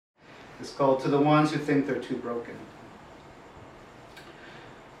is called To the Ones Who Think They're Too Broken.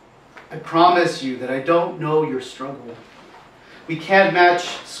 I promise you that I don't know your struggle. We can't match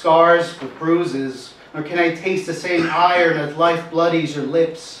scars with bruises, nor can I taste the same iron as life bloodies your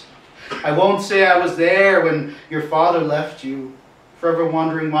lips. I won't say I was there when your father left you, forever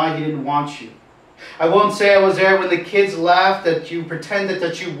wondering why he didn't want you. I won't say I was there when the kids laughed at you, pretended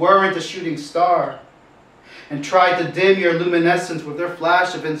that you weren't a shooting star, and tried to dim your luminescence with their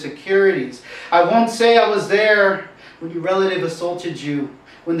flash of insecurities. I won't say I was there when your relative assaulted you,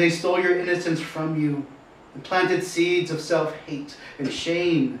 when they stole your innocence from you, and planted seeds of self-hate and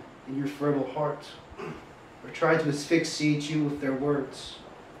shame in your fertile heart, or tried to asphyxiate you with their words.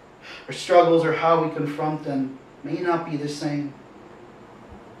 Our struggles or how we confront them may not be the same,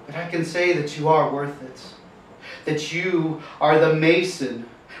 but I can say that you are worth it, that you are the mason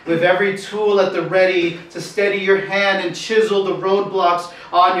with every tool at the ready to steady your hand and chisel the roadblocks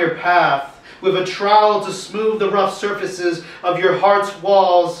on your path, with a trowel to smooth the rough surfaces of your heart's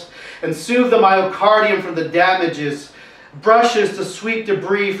walls and soothe the myocardium from the damages, brushes to sweep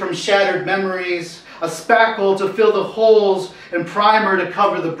debris from shattered memories, a spackle to fill the holes, and primer to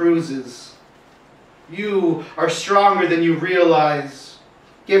cover the bruises. You are stronger than you realize,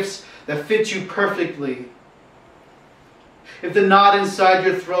 gifts that fit you perfectly. If the knot inside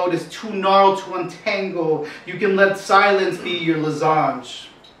your throat is too gnarled to untangle, you can let silence be your lozenge.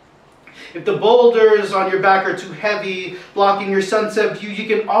 If the boulders on your back are too heavy, blocking your sunset view, you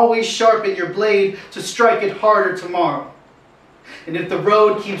can always sharpen your blade to strike it harder tomorrow. And if the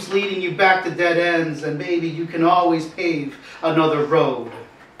road keeps leading you back to dead ends, then maybe you can always pave another road.